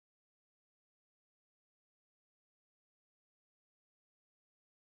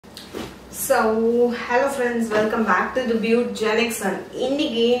So, hello friends, welcome back to the Beauty Genix and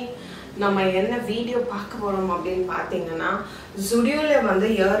inniki nama enna video paaka porom appdin pathina ZUDIO la vanda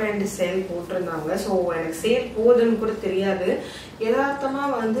year end sale potrundanga so enak sale podunu kuda theriyadu edathama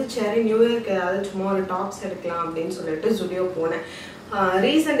vanda cherry new year ku edha chuma or tops edikalam appdin solittu ZUDIO ponen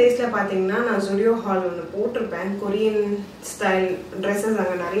recent days la pathina na ZUDIO haul onu potirupen Korean style dresses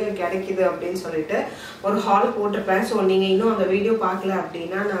anga nariya kedaikudhu appdin solittu or haul potirupen so neenga innum அந்த video பார்க்கல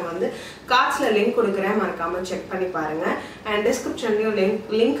அப்படினா நான் வந்து கார்ட்ஸ்ல link கொடுக்கிறேன் மறக்காம check பண்ணி பாருங்க and descriptionலயும்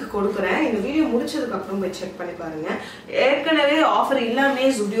link கொடுக்கிறேன் இந்த வீடியோ முடிச்சதுக்கு அப்புறம் போய் செக் பண்ணி பாருங்க ஏற்கனவே ஆஃபர் இல்லாமே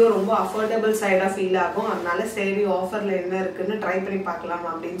ZUDIO ரொம்ப அஃபோர்டபிள் சைடா ஃபீல் ஆகும் அதனால சரி ஆஃபர்ல என்ன இருக்குன்னு ட்ரை பண்ணி பார்க்கலாம்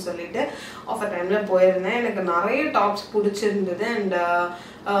அப்படினு சொல்லிட்டு ஆஃபர் டைம்ல போயிருந்தேன் எனக்கு நிறைய டாப்ஸ் பிடிச்சிருந்தது and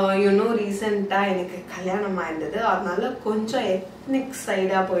you know ரீசன்ட்டா எனக்கு கல்யாணம் ஆயிருந்தது அதனால கொஞ்சம் எத்னிக்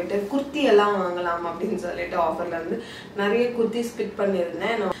சைடா போயிட்டு குர்த்தி எல்லாம் வாங்கலாம் அப்படினு சொல்லிட்டு ஆஃபர்ல இருந்து நிறைய குர்த்தி ஸ்பிட்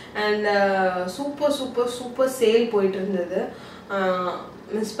பண்ணிருந்தேன் and சூப்பர் சேல் போயிட்டு இருந்தது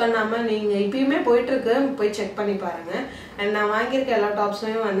மிஸ் பண்ணாம நீங்க இப்பயுமே போயிட்டு இருக்கு போய் செக் பண்ணி பாருங்க and நான் வாங்கியிருக்க எல்லா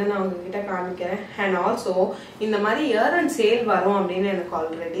டாப்ஸையும் வந்து நான் உங்ககிட்ட காமிக்கிறேன் and also இந்த மாதிரி இயர் அண்ட் சேல் வரும் அப்படின்னு எனக்கு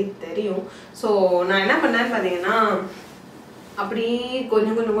ஆல்ரெடி தெரியும் ஸோ நான் என்ன பண்ணேன்னு பாத்தீங்கன்னா அப்படி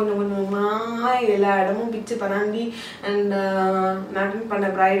கொஞ்சமா எல்லா இடமும் பிச்சு பராண்டி அண்ட் நான் பண்ண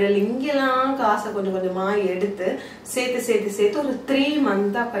பிரைடல் இங்கெல்லாம் காசை கொஞ்சமா எடுத்து சேர்த்து ஒரு 3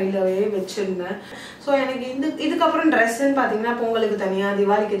 மந்த்தா கையிலவே வச்சிருந்தேன் ஸோ எனக்கு இதுக்கப்புறம் ட்ரெஸ்ன்னு பார்த்தீங்கன்னா பொங்கலுக்கு தனியா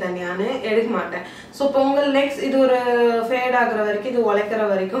திவாலிக்கு தனியான்னு எடுக்க மாட்டேன் ஸோ பொங்கல் நெக்ஸ்ட் இது ஒரு ஃபேட் ஆகுற வரைக்கும் இது உழைக்கிற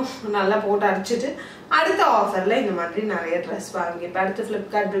வரைக்கும் நல்லா போட்டு அடிச்சுட்டு அடுத்த ஆஃபர்ல இந்த மாதிரி நிறைய ட்ரெஸ் வாங்கிப்பேன் அடுத்து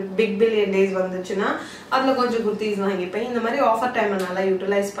ஃபிளிப்கார்ட் பிக் பில்லியன் டேஸ் வந்துச்சுன்னா அதுல கொஞ்சம் குர்த்திஸ் வாங்கிப்பேன் இந்த மாதிரி ஆஃபர் டைமை நல்லா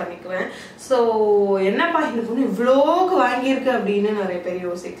யூட்டிலைஸ் பண்ணிக்குவேன் ஸோ என்னப்பா இந்த பொண்ணு இவ்வளோக்கு வாங்கியிருக்கு அப்படின்னு நிறைய பேர்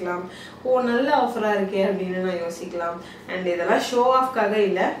யோசிக்கலாம் ஓ நல்ல ஆஃபரா இருக்கே அப்படின்னு நான் யோசிக்கலாம் அண்ட் இதெல்லாம் ஷோ ஆஃப்காக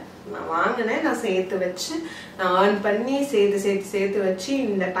இல்லை நான் வாங்கினேன் நான் சேர்த்து வச்சு நான் ஏர்ன் பண்ணி சேர்த்து வச்சு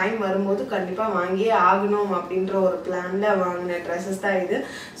இந்த டைம் வரும்போது கண்டிப்பா வாங்கியே ஆகணும் அப்படின்ற ஒரு பிளான்ல வாங்கின ட்ரெஸ்ஸஸ் தான் இது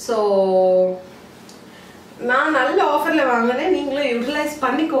ஸோ நான் நல்ல ஆஃபர்ல வாங்கினேன் நீங்களும் யூட்டிலைஸ்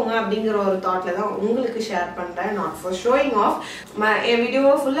பண்ணிக்கோங்க அப்படிங்கிற ஒரு தாட்ல தான் உங்களுக்கு ஷேர் பண்றேன் not for showing of n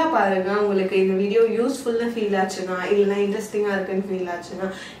வீடியோவை ஃபுல்லா பாருங்க உங்களுக்கு இந்த வீடியோ யூஸ்ஃபுல்னு ஃபீல் ஆச்சுன்னா இல்லைன்னா இன்ட்ரெஸ்டிங்கா இருக்குன்னு ஃபீல் ஆச்சுன்னா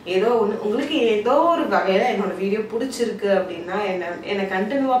ஏதோ ஒன்று உங்களுக்கு ஏதோ ஒரு வகையில என்னோட வீடியோ பிடிச்சிருக்கு அப்படின்னா என்னை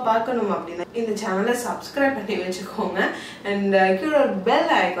கண்டினியூவா பார்க்கணும் அப்படின்னா இந்த சேனலை சப்ஸ்கிரைப் பண்ணி வச்சுக்கோங்க அண்ட் கீழே ஒரு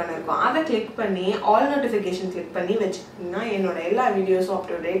பெல் ஐக்கான் இருக்கும் அதை கிளிக் பண்ணி ஆல் நோட்டிஃபிகேஷன் கிளிக் பண்ணி வச்சுக்கிட்டீங்கன்னா என்னோட எல்லா வீடியோஸும் அப்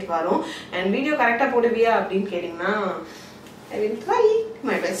டு டேட் வரும் அண்ட் வீடியோ கரெக்டா போடுவியா அப்படின்னு கேட்டீங்கன்னா I will try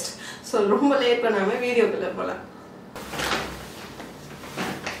my best. So ரொம்ப லேட் பண்ணாம வீடியோக்குள்ள போலாம்.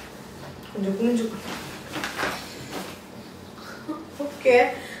 கொஞ்சம் ஓகே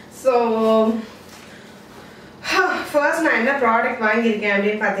ஸோ ஃபர்ஸ்ட் நான் என்ன ப்ராடக்ட் வாங்கியிருக்கேன்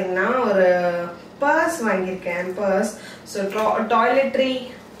அப்படின்னு பார்த்தீங்கன்னா ஒரு பர்ஸ் வாங்கியிருக்கேன் பர்ஸ் ஸோ டாய்லெட்ரி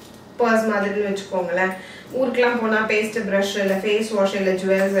பர்ஸ் மாதிரி வச்சுக்கோங்களேன் ஊருக்குலாம் போனால் பேஸ்ட் ப்ரஷ் இல்லை ஃபேஸ் வாஷ் இல்லை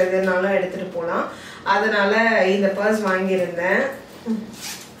ஜுவல்ஸ் எதுனாலும் எடுத்துகிட்டு போகலாம் அதனால இந்த பர்ஸ் வாங்கியிருந்தேன்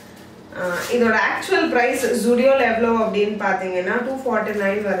இதோட ஆக்சுவல் ப்ரைஸ் ZUDIOல எவ்வளோ அப்படின்னு பார்த்தீங்கன்னா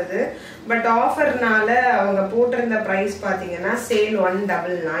 249 வருது பட் ஆஃபர்னால அவங்க போட்டிருந்த ப்ரைஸ் பார்த்தீங்கன்னா சேல்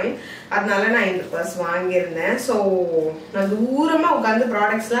 199 அதனால நான் இந்த பர்ஸ் வாங்கியிருந்தேன் ஸோ நான் தூரமாக உட்காந்து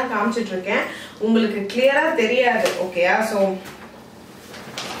ப்ராடக்ட்ஸ்லாம் காமிச்சிட்டு இருக்கேன் உங்களுக்கு கிளியராக தெரியாது ஓகேயா ஸோ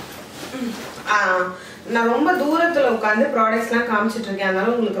நான் ரொம்ப தூரத்துல உட்காந்து ப்ராடக்ட்ஸ்லாம் காமிச்சிட்டு இருக்கேன்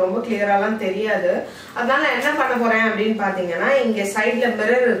அதனால உங்களுக்கு ரொம்ப கிளியராலாம் தெரியாது அதனால என்ன பண்ண போறேன் அப்படின்னு பாத்தீங்கன்னா இங்க சைட்ல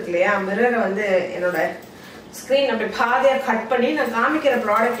மிரர் இருக்கு இல்லையா மிரரை வந்து என்னோட ஸ்கிரீன் அப்படி பாதியா கட் பண்ணி நான் காமிக்கிற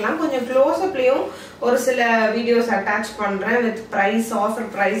ப்ராடக்ட்லாம் கொஞ்சம் க்ளோஸ்அப்லயும் ஒரு சில வீடியோஸ் அட்டாச் பண்றேன் வித் ப்ரைஸ் ஆஃபர்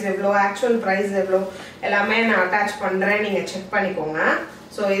ப்ரைஸ் எவ்வளோ ஆக்சுவல் ப்ரைஸ் எவ்வளோ எல்லாமே நான் அட்டாச் பண்றேன் நீங்க செக் பண்ணிக்கோங்க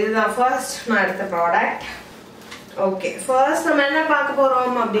ஸோ இதுதான் ஃபர்ஸ்ட் நான் எடுத்த ப்ராடக்ட் ஓகே ஃபர்ஸ்ட் நம்ம என்ன பார்க்க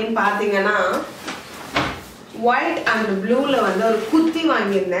போறோம் அப்படின்னு பாத்தீங்கன்னா ஒயிட் அண்ட் ப்ளூல வந்து ஒரு குர்த்தி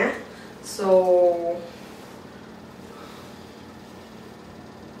வாங்கியிருந்தேன் ஸோ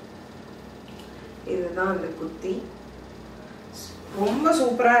இதுதான் அந்த குர்த்தி ரொம்ப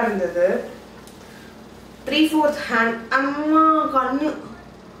சூப்பரா இருந்தது 3/4 ஹேண்ட் அம்மா கண்ணு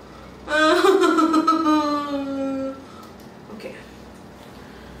ஓகே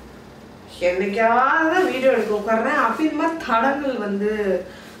என்னைக்காவது வீடியோ எடுக்க உட்கார்றேன் அப்படி இந்த மாதிரி தடங்கள் வந்து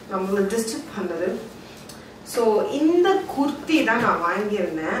நம்மளை டிஸ்டர்ப் பண்ணது ஸோ இந்த குர்த்தி தான் நான்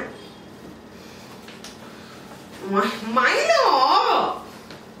வாங்கியிருந்தேன் மைலோ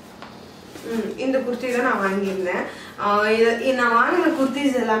இந்த குர்த்தி தான் நான் வாங்கியிருந்தேன். நான் வாங்கின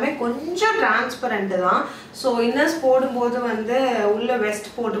குர்த்திஸ் எல்லாமே கொஞ்சம் டிரான்ஸ்பரண்ட் தான். ஸோ இன்னர்ஸ் போடும்போது வந்து உள்ள வெஸ்ட்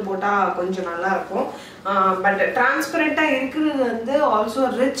போட்டால் கொஞ்சம் நல்லா இருக்கும். பட் டிரான்ஸ்பரண்டாக இருக்கிறது வந்து ஆல்சோ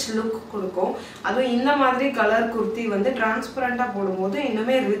ரிச் லுக் கொடுக்கும். அதுவும் இந்த மாதிரி கலர் குர்த்தி வந்து டிரான்ஸ்பரண்டாக போடும்போது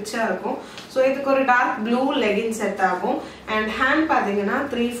இன்னுமே ரிச்சாக இருக்கும். ஸோ இதுக்கு ஒரு டார்க் ப்ளூ லெகின் செட் ஆகும். அண்ட் ஹேண்ட் பார்த்தீங்கன்னா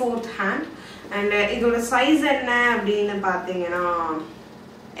 3/4 ஹேண்ட். அண்ட் இதோட சைஸ் என்ன அப்படின்னு பார்த்தீங்கன்னா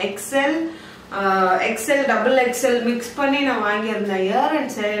எக்ஸல் டபுள் எக்ஸல் மிக்ஸ் பண்ணி நான் வாங்கியிருந்தேன். இயர்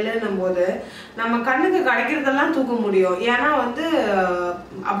அண்ட் சேலுன்னும் போது நம்ம கண்ணுக்கு கிடைக்கிறதெல்லாம் தூக்க முடியும். ஏன்னா வந்து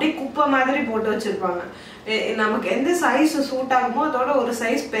அப்படியே குப்பை மாதிரி போட்டு வச்சிருப்பாங்க. நமக்கு எந்த சைஸ் சூட் ஆகுமோ அதோட ஒரு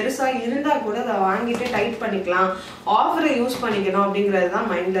சைஸ் பெருசா இருந்தா கூட அதை வாங்கிட்டு டைட் பண்ணிக்கலாம், ஆஃபரை யூஸ் பண்ணிக்கணும் அப்படிங்கிறது தான்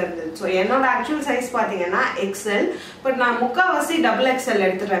மைண்ட்ல இருந்தது. ஸோ என்னோட ஆக்சுவல் சைஸ் பார்த்தீங்கன்னா எக்ஸல். பட் நான் முக்கால்வாசி டபுள் எக்ஸல்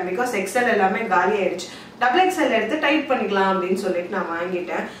எடுத்துட்டேன். பிகாஸ் எக்ஸல் எல்லாமே காலி ஆயிடுச்சு. டபுள் எக்ஸல் எடுத்து டைட் பண்ணிக்கலாம் அப்படின்னு சொல்லிட்டு நான்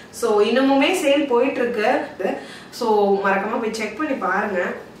வாங்கிட்டேன். ஸோ இன்னமுமே சேல் போயிட்டு இருக்கு. ஸோ மறக்காம போய் செக் பண்ணி பாருங்க.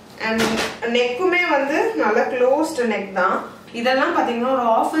 அண்ட் நெக்குமே வந்து நல்ல க்ளோஸ்டு நெக் தான். இதெல்லாம் பார்த்தீங்கன்னா ஒரு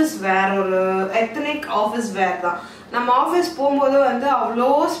ஆஃபீஸ் வேர், ஒரு எத்தனிக் ஆஃபீஸ் வேர் தான். நம்ம ஆஃபீஸ் போகும்போது வந்து அவ்வளோ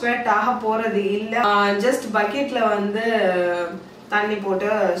ஸ்வெட் ஆக போறது இல்லை. ஜஸ்ட் பக்கெட்ல வந்து தண்ணி போட்டு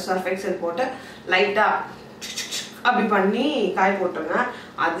சர்ஃப் எக்ஸல் போட்டு லைட்டா அப்படி பண்ணி காய போட்டுருங்க.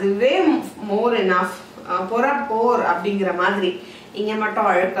 அதுவே மோர் எனஃப். போர் அப்படிங்கிற மாதிரி இங்க மட்டும்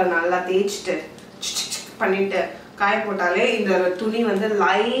அழுக்க நல்லா தேய்ச்சிட்டு பண்ணிட்டு காய போட்டாலே இந்த துணி வந்து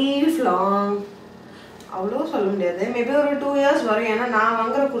லைஃப் லாங் அவ்வளோ சொல்ல முடியாது. மேபி ஒரு 2 இயர்ஸ் வரும். ஏன்னா நான்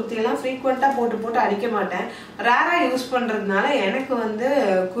வாங்குற குர்த்தியெல்லாம் ஃப்ரீக்வெண்ட்டாக போட்டு அடிக்க மாட்டேன். ரேராக யூஸ் பண்ணுறதுனால எனக்கு வந்து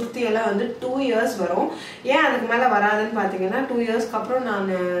குர்த்தியெல்லாம் வந்து 2 இயர்ஸ் வரும். ஏன் அதுக்கு மேலே வராதுன்னு பார்த்தீங்கன்னா 2 இயர்ஸ்க்கு அப்புறம் நான்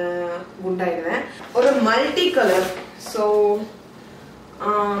குண்டாயிடுவேன். ஒரு மல்டி கலர். ஸோ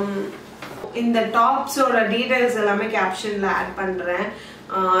இந்த டாப்ஸோட டீடைல்ஸ் எல்லாமே கேப்ஷன்ல ஆட் பண்றேன்.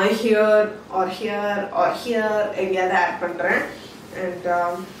 Here are here are here எங்கேயாவது ஆட் பண்றேன். அண்ட்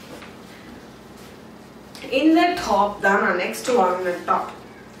இந்த டாப் தான் நான் நெக்ஸ்ட் வாங்கின டாப்.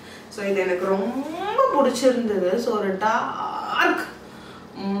 ஸோ இது எனக்கு ரொம்ப பிடிச்சிருந்தது. ஸோ ஒரு டார்க்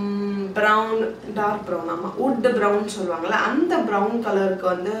ப்ரௌன், ஆமா வுட் ப்ரௌன் சொல்லுவாங்கல்ல, அந்த ப்ரௌன் கலருக்கு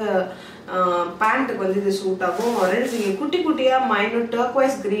வந்து பேண்ட்டுக்கு வந்து இது சூட் ஆகும். இங்கே குட்டி குட்டியா மைனூட்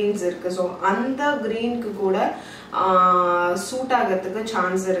டர்க்வைஸ் கிரீன்ஸ் இருக்கு. ஸோ அந்த கிரீனுக்கு கூட சூட் ஆகிறதுக்கு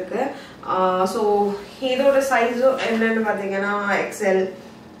சான்ஸ் இருக்கு. ஸோ இதோட சைஸும் என்னன்னு பார்த்தீங்கன்னா எக்ஸ்எல்.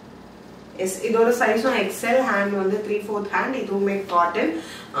 இதோட சைஸும் எக்ஸ்எல். ஹேண்ட் வந்து 3/4 ஹேண்ட். இதுவுமே காட்டன்.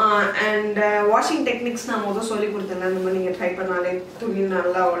 அண்ட் வாஷிங் டெக்னிக்ஸ் நான் முதல் சொல்லி கொடுத்துருந்தேன். இந்த மாதிரி நீங்கள் ட்ரை பண்ணாலே துணி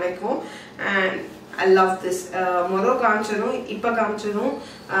நல்லா உழைக்கும். And I love this. முதல் காமிச்சதும் இப்போ காமிச்சதும்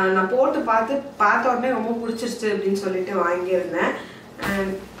நான் போட்டு பார்த்த உடனே ரொம்ப பிடிச்சிருச்சு அப்படின்னு சொல்லிட்டு வாங்கியிருந்தேன்.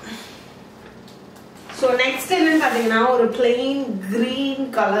 அண்ட் ஸோ நெக்ஸ்ட் என்னன்னு பார்த்தீங்கன்னா ஒரு பிளெயின் கிரீன்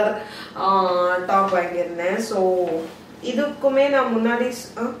கலர் டாப் வாங்கியிருந்தேன். ஸோ இதுக்குமே நான் முன்னாடி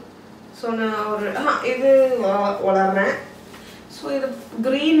சொன்ன ஒரு இது வளர்றேன். ஸோ இது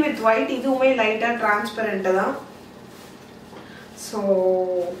கிரீன் வித் ஒயிட். இதுவுமே லைட்டாக டிரான்ஸ்பரண்ட் தான். ஸோ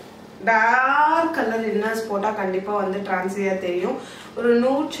டார்க் கலர் இன்னர்ஸ் போட்டால் கண்டிப்பாக வந்து டிரான்ஸியாக தெரியும். ஒரு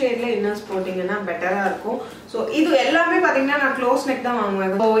நூட் ஷேடில் இன்னர்ஸ் போட்டிங்கன்னா பெட்டராக இருக்கும். ஸோ இது எல்லாமே பார்த்தீங்கன்னா நான் க்ளோஸ் நெக் தான்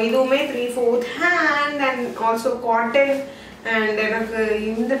வாங்குவேன். ஸோ இதுவுமே 3/4 hand and also cotton. And எனக்கு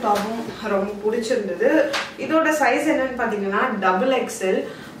இந்த டாப்பும் ரொம்ப பிடிச்சிருந்தது. இதோட சைஸ் என்னன்னு பார்த்தீங்கன்னா டபுள் எக்ஸ்எல்.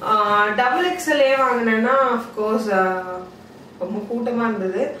 டபுள் எக்ஸ்எல் ஏன் வாங்கினேன்னா அஃப்கோர்ஸ் ரொம்ப கூட்டமாக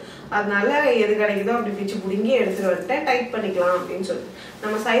இருந்தது. அதனால எது கிடைக்குதோ அப்படி பிச்சு பிடிங்கி எடுத்துட்டு வந்துட்டேன். டைட் பண்ணிக்கலாம் அப்படின்னு சொல்லிட்டு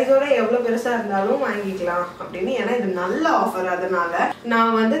நம்ம சைஸோட எவ்வளோ பெருசாக இருந்தாலும் வாங்கிக்கலாம் அப்படின்னு. ஏன்னா இது நல்ல ஆஃபர். அதனால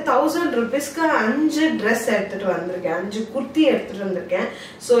நான் வந்து 1000 rupeesக்கு 5 ட்ரெஸ் எடுத்துட்டு வந்திருக்கேன். 5 குர்த்தி எடுத்துட்டு வந்திருக்கேன்.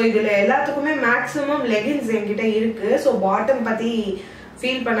 ஸோ இதுல எல்லாத்துக்குமே மேக்ஸிமம் லெகின்ஸ் என்கிட்ட இருக்கு. ஸோ பாட்டம் பத்தி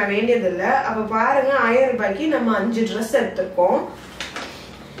ஃபீல் பண்ண வேண்டியது இல்லை. அப்போ பாருங்க 1000 ரூபாய்க்கு நம்ம 5 ட்ரெஸ் எடுத்திருக்கோம்.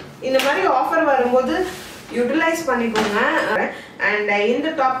 இந்த மாதிரி ஆஃபர் வரும்போது யூட்டிலைஸ் பண்ணிக்கோங்க. அண்ட் இந்த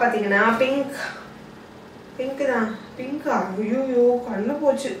டாப் பார்த்தீங்கன்னா பிங்க் தான். பிங்கா? ஐயோ கண்ணு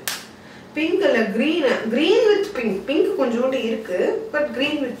போச்சு. பிங்க் இல்லை, கிரீன் வித் பிங்க். பிங்க் கொஞ்சோண்டு இருக்கு, but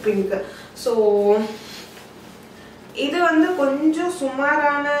green with pink. So இது வந்து கொஞ்சம்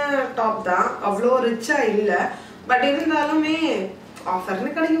சுமாரான டாப் தான், அவ்வளோ ரிச்சா இல்லை. பட் இருந்தாலுமே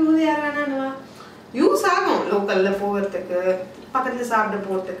ஆஃபர்னு கிடைக்கும் போது யார் வேணான்னு யூஸ் ஆகும். லோக்கல்ல போகிறதுக்கு, பக்கத்துல சாப்பிட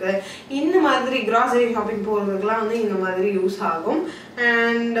போறதுக்கு, இந்த மாதிரி கிராசரி ஷாப்பிங் போறதுக்குலாம் வந்து இந்த மாதிரி யூஸ் ஆகும்.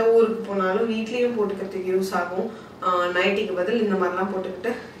 அண்ட் ஊருக்கு போனாலும் வீட்லயும் போட்டுக்கிறதுக்கு யூஸ் ஆகும். நைட்டிக்கு பதில் இந்த மாதிரிலாம்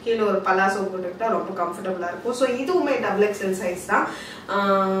போட்டுக்கிட்டு கீழே ஒரு பலாசோ போட்டுக்கிட்டா ரொம்ப கம்ஃபர்டபுளா இருக்கும். ஸோ இதுவுமே டபுள் எக்ஸ்எல் சைஸ் தான்.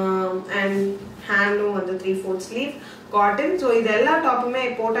 அண்ட் ஹேண்டும் வந்து 3/4 ஸ்லீவ். காட்டன். ஸோ இது எல்லா டாப்புமே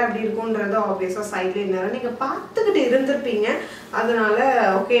போட்டால் எப்படி இருக்கும்ன்றது ஆப்வியஸாக சைட்ல இருந்தாலும் நீங்கள் பார்த்துக்கிட்டு இருந்திருப்பீங்க. அதனால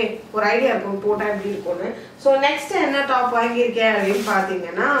ஓகே ஒரு ஐடியா இருக்கும் போட்டால் எப்படி இருக்கும்னு. ஸோ நெக்ஸ்ட் என்ன டாப் வாங்கியிருக்கேன் அப்படின்னு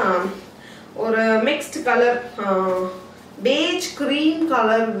பார்த்தீங்கன்னா ஒரு mixed colour beige cream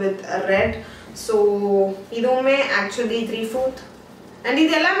color with red. So இதுவுமே actually 3/4 and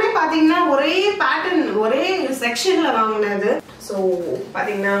இது எல்லாமே பாத்தீங்கன்னா ஒரே பேட்டர்ன் ஒரே செக்ஷன்ல வாங்குனது. ஸோ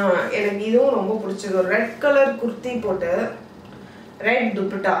பாத்தீங்கன்னா எனக்கு இதுவும் ரொம்ப பிடிச்சது. ஒரு ரெட் கலர் குர்த்தி போட்டு red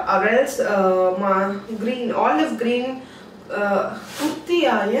dupatta ஆர்எல்ஸ் green olive green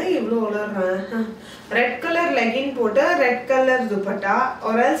குர்த்தியா ஏன் இவ்வளோ வளர்றேன். ரெட் கலர் லெகின் போட்டு red colour dupatta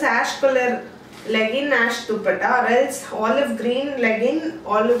ஆர்எல்ஸ் ash colour legging ash dupatta or else olive green legging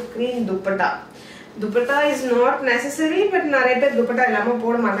olive green dupatta. Dupatta is not necessary but நிறைய பேர் dupatta இல்லாம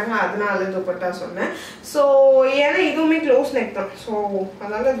போட மாட்டாங்க, அதனால dupatta சொன்னேன். ஸோ ஏன்னா இதுவுமே க்ளோஸ் நெக் தான். ஸோ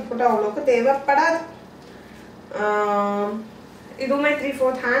அதனால dupatta அவ்வளோக்கு தேவைப்படாது. இதுவுமே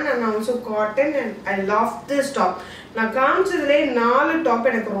 3/4 hand and also cotton and I love this top. நான் காமிச்சதுலே 4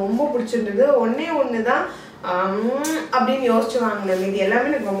 டாப் எனக்கு ரொம்ப பிடிச்சிருந்தது. ஒன்று தான் அப்படின்னு யோசிச்சு வாங்கினேன். இது எல்லாமே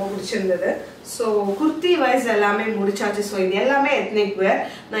எனக்கு ரொம்ப பிடிச்சிருந்தது. ஸோ குர்த்தி வைஸ் எல்லாமே முடிச்சாச்சு. ஸோ இது எல்லாமே எத்னிக் வேர்.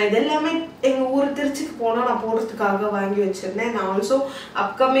 நான் இது எல்லாமே எங்கள் ஊர் திருச்சிக்கு போனால் நான் போடுறதுக்காக வாங்கி வச்சுருந்தேன். நான் ஆல்சோ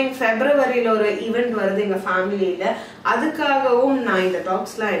அப்கமிங் ஃபெப்ரவரியில் ஒரு ஈவெண்ட் வருது எங்கள் ஃபேமிலியில், அதுக்காகவும் நான் இந்த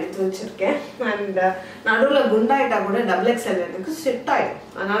டாப்ஸ்லாம் எடுத்து வச்சுருக்கேன். அண்ட் நடுவில் குண்டாயிட்டா கூட XXL எனக்கு செட் ஆகிடும்,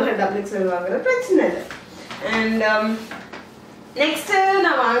 அதனால XXL வாங்குறது பிரச்சனை இல்லை. அண்ட் நெக்ஸ்ட்டு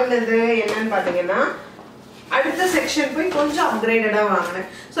நான் வாங்கினது என்னன்னு பார்த்தீங்கன்னா அடுத்த செக்ஷன் போய் கொஞ்சம் அப்கிரேடடாக வாங்கினேன்.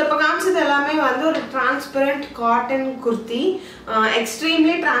 ஸோ இப்போ காமிச்சது எல்லாமே வந்து ஒரு டிரான்ஸ்பரண்ட் காட்டன் குர்த்தி.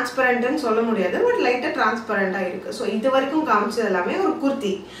 எக்ஸ்ட்ரீம்லி டிரான்ஸ்பரண்ட்னு சொல்ல முடியாது, பட் லைட்டாக டிரான்ஸ்பரண்டாக இருக்குது. ஸோ இது வரைக்கும் காமிச்சது எல்லாமே ஒரு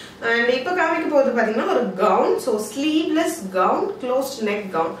குர்த்தி. அண்ட் இப்போ காமிக்க போகிறது பார்த்தீங்கன்னா ஒரு gown. So sleeveless gown, closed neck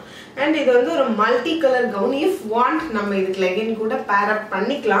gown. And இது வந்து ஒரு multi colour gown. If want நம்ம இதுக்கு லெகின் கூட பேர் அப்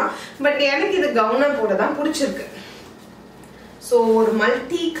பண்ணிக்கலாம், பட் எனக்கு இது கவுனாக போட தான் பிடிச்சிருக்கு. ஸோ ஒரு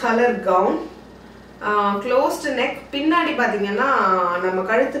multi colour gown, closed neck. பின்னாடி பார்த்தீங்கன்னா நம்ம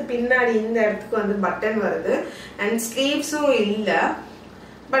கழுத்து பின்னாடி இந்த இடத்துக்கு வந்து பட்டன் வருது அண்ட் ஸ்லீவ்ஸும் இல்லை,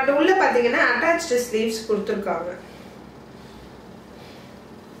 பட் உள்ள பார்த்தீங்கன்னா அட்டாச்டு ஸ்லீவ்ஸ் கொடுத்துருக்காங்க.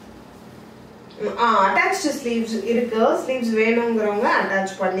 அட்டாச்டு ஸ்லீவ்ஸ் இருக்கு. ஸ்லீவ்ஸ் வேணுங்கிறவங்க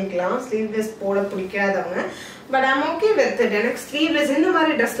அட்டாச் பண்ணிக்கலாம், ஸ்லீவ்லெஸ் போட பிடிக்காதவங்க. But I'm okay with it. எனக்கு ஸ்லீவ்லெஸ் இந்த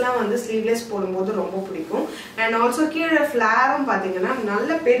மாதிரி ட்ரெஸ்லாம் வந்து ஸ்லீவ்லெஸ் போடும்போது ரொம்ப பிடிக்கும். அண்ட் ஆல்சோ கீழே ஃப்ளாரும் பார்த்தீங்கன்னா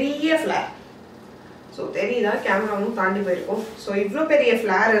நல்ல பெரிய ஃப்ளார். ஸோ தெரியுதா, கேமராவும் தாண்டி போயிருக்கும். ஸோ இவ்வளோ பெரிய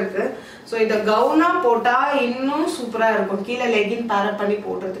ஃப்ளார் இருக்கு. ஸோ இதை கவுனாக போட்டால் இன்னும் சூப்பராக இருக்கும். கீழே லெகின் பேரப் பண்ணி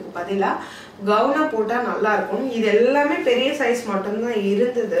போடுறதுக்கு பதிலாக கவுனாக போட்டால் நல்லா இருக்கும். இது எல்லாமே பெரிய சைஸ் மட்டும்தான்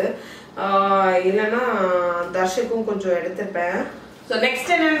இருந்தது, இல்லைன்னா தர்ஷக்கும் கொஞ்சம் எடுத்துப்பேன். ஸோ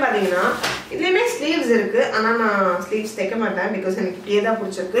நெக்ஸ்ட் என்னன்னு பார்த்தீங்கன்னா இதுலேயுமே ஸ்லீவ்ஸ் இருக்கு, ஆனால் நான் ஸ்லீவ்ஸ் தைக்க மாட்டேன் பிகாஸ் எனக்கு இப்படியே தான்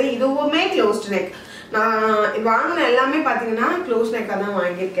பிடிச்சிருக்கு. இதுவுமே க்ளோஸ்ட் நெக். நான் வாங்கின எல்லாமே பார்த்தீங்கன்னா க்ளோஸ் நெக்காக தான்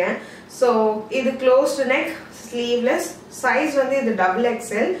வாங்கியிருக்கேன். ஸோ இது க்ளோஸ்டு நெக், ஸ்லீவ்லெஸ், சைஸ் வந்து இது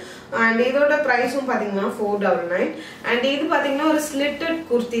XXL அண்ட் இதோட ப்ரைஸும் பார்த்தீங்கன்னா 499. அண்ட் இது பார்த்தீங்கன்னா ஒரு ஸ்லிட்டட்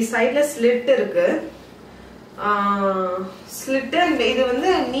குர்த்தி, சைடில் ஸ்லிட் இருக்கு, ஸ்லிட்டு. அண்ட் இது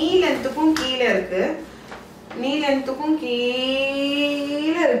வந்து நீ லென்த்துக்கும் கீழே இருக்கு, நீ லென்த்துக்கும்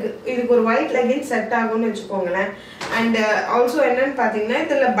கீழே இருக்கு. இதுக்கு ஒரு ஒயிட் லெகின் செட் ஆகும்னு வச்சுக்கோங்களேன். அண்ட் ஆல்சோ என்னன்னு பார்த்தீங்கன்னா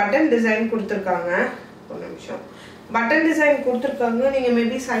இதில் பட்டன் டிசைன் கொடுத்துருக்காங்க. ஒரு நிமிஷம், பட்டன் டிசைன் கொடுத்துருக்காங்க. நீங்கள்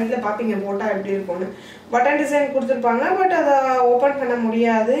மேபி சைடில் பார்ப்பீங்க போட்டால் எப்படி இருக்கும்னு. பட்டன் டிசைன் கொடுத்துருப்பாங்க, பட் அதை ஓப்பன் பண்ண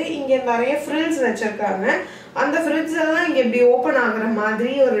முடியாது. இங்கே நிறைய ஃப்ரில்ஸ் வச்சுருக்காங்க. அந்த ஃப்ரில்ஸ் எல்லாம் இங்கே இப்படி ஓப்பன் ஆகுற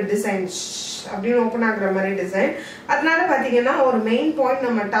மாதிரி ஒரு டிசைன், அப்படின்னு ஓப்பன் ஆகுற மாதிரி டிசைன். அதனால பார்த்தீங்கன்னா ஒரு மெயின் பாயிண்ட்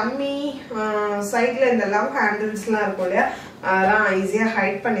நம்ம டம்மி சைடில் இந்த லவ் ஹேண்டில்ஸ்லாம் இருக்கும் இல்லையா, அதெல்லாம் ஈஸியாக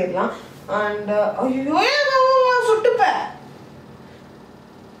ஹைட் பண்ணிடலாம். அண்ட் ஐயோ சுட்டுப்பேன்,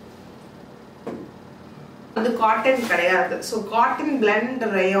 அது காட்டன் கிடையாது. ஸோ காட்டன் பிளெண்ட்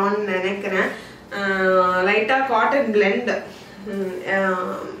ரயான் நினைக்கிறேன், லைட்டாக காட்டன் பிளெண்ட்,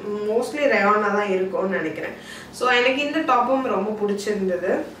 மோஸ்ட்லி ரயானாக தான் இருக்கும்னு நினைக்கிறேன். ஸோ எனக்கு இந்த டாப்பும் ரொம்ப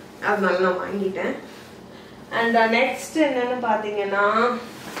பிடிச்சிருந்தது, அதனால நான் வாங்கிட்டேன். அண்ட் நெக்ஸ்ட் என்னன்னு பார்த்தீங்கன்னா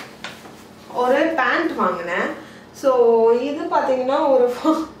ஒரு பேண்ட் வாங்கினேன். ஸோ இது பார்த்தீங்கன்னா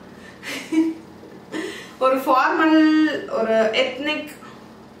ஒரு ஃபார்மல் ஒரு எத்னிக்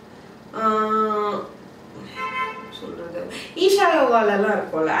சொல்றது ஈஷா யோகாலெல்லாம்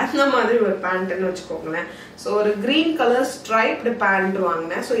இருக்கும்ல அந்த மாதிரி ஒரு பேண்ட்னு வச்சுக்கோங்களேன். ஸோ ஒரு கிரீன் கலர் ஸ்ட்ரைப்டு பேண்ட்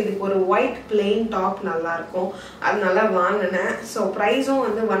வாங்கினேன். ஸோ இதுக்கு ஒரு ஒயிட் பிளெயின் டாப் நல்லா இருக்கும், அதனால வாங்கினேன். ஸோ ப்ரைஸும்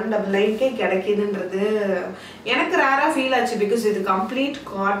வந்து 199 கிடைக்குதுன்றது எனக்கு ரேராக ஃபீல் ஆச்சு, பிகாஸ் இது complete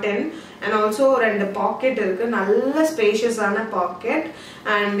cotton. And also 2 packet இருக்கு, நல்ல ஸ்பேஷியஸான பாக்கெட்.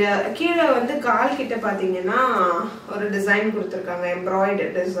 அண்ட் கீழே வந்து கால் கிட்ட பாத்தீங்கன்னா ஒரு டிசைன் கொடுத்துருக்காங்க,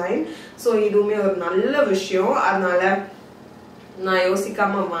 எம்ப்ராய்டரி டிசைன். ஸோ இதுவுமே ஒரு நல்ல விஷயம். அதனால நான்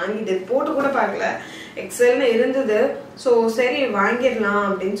யோசிக்காம வாங்கிட்டு போட்டு கூட பார்க்கல, எக்ஸல்னு இருந்தது. ஸோ சரி வாங்கிடலாம்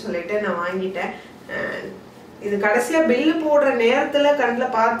அப்படின்னு சொல்லிட்டு நான் வாங்கிட்டேன். இது கடைசியா பில்லு போடுற நேரத்துல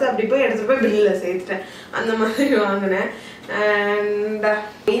கண்ணில் பார்த்து அப்படி போய் எடுத்துட்டு போய் பில்ல சேர்த்துட்டேன், அந்த மாதிரி வாங்கினேன். அண்ட்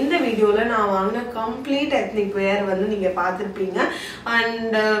இந்த வீடியோல நான் வாங்கின கம்ப்ளீட் எத்னிக் வேர் வந்து நீங்க பார்த்துருப்பீங்க.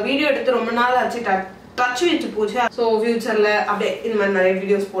 அண்ட் வீடியோ எடுத்து ரொம்ப நாள் ஆச்சு, டச் வச்சு போச்சு. ஸோ ஃபியூச்சர்ல அப்படியே இந்த மாதிரி நிறைய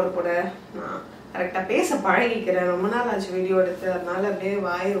வீடியோஸ் போட நான் கரெக்டாக பேச பழகிக்கிறேன். ரொம்ப நாள் ஆச்சு வீடியோ எடுத்து, அதனால அப்படியே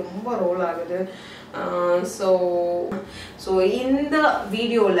வாய் ரொம்ப ரோல் ஆகுது. ஸோ இந்த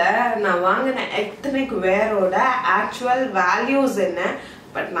வீடியோவில் நான் வாங்கின எத்னிக் வேரோட ஆக்சுவல் வேல்யூஸ் என்ன,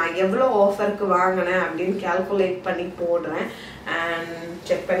 பட் நான் எவ்வளோ ஆஃபருக்கு வாங்கினேன் அப்படின்னு கால்குலேட் பண்ணி போடுறேன். அண்ட்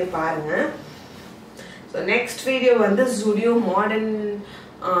செக் பண்ணி பாருங்கள். ஸோ நெக்ஸ்ட் வீடியோ வந்து ZUDIO மாடர்ன்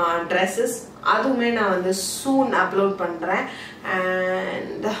ட்ரெஸ்ஸஸ், அதுவுமே நான் வந்து சூன் அப்லோட் பண்ணுறேன்.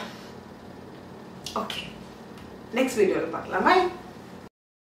 அண்ட் ஓகே, நெக்ஸ்ட் வீடியோவில் பார்க்கலாம். பை.